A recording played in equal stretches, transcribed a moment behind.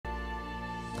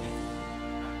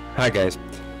Hi guys,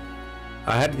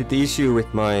 I had the issue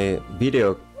with my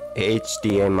video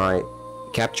HDMI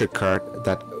capture card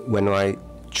that when I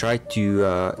tried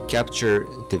to capture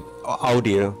the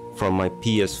audio from my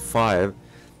PS5,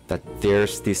 that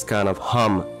there's this kind of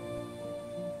hum,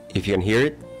 if you can hear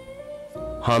it,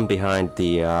 hum behind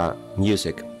the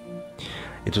music.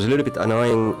 It was a little bit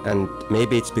annoying, and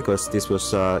maybe it's because this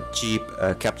was a cheap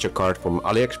capture card from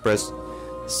ALiExpress,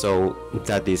 so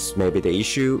that is maybe the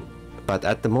issue. But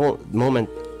at the moment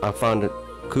I found a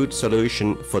good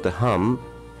solution for the hum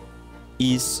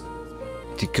is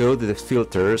to go to the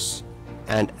filters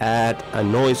and add a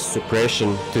noise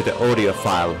suppression to the audio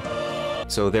file.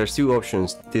 So there's two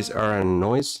options. These are a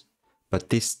noise, but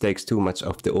this takes too much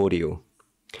of the audio.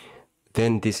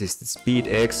 Then this is the Speed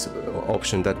X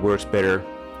option that works better.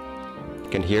 You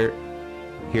can hear,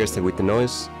 here's with the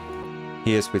noise,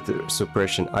 here's with the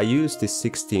suppression. I use this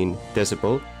 16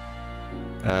 decibel,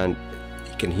 and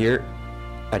you can hear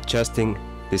adjusting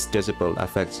this decibel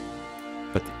effects,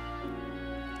 but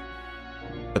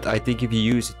I think if you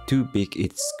use it too big,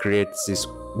 it creates this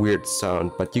weird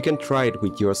sound. But you can try it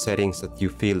with your settings that you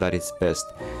feel that it's best.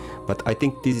 But I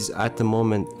think this is at the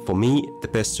moment for me the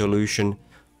best solution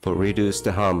for reduce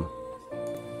the hum.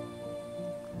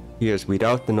 Here's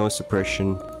without the noise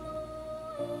suppression,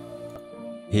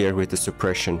 here with the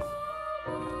suppression.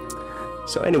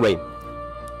 So anyway,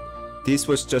 this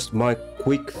was just my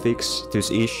quick fix to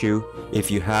this issue. If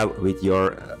you have with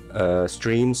your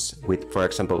streams with, for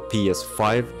example,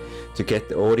 PS5, to get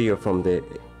the audio from the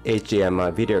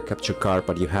HDMI Video Capture Card,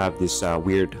 but you have this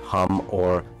weird hum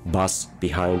or buzz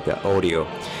behind the audio.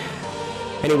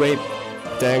 Anyway,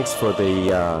 thanks for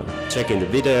the checking the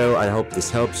video. I hope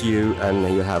this helps you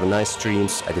and you have nice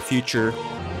streams at the future.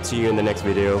 See you in the next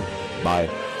video. Bye.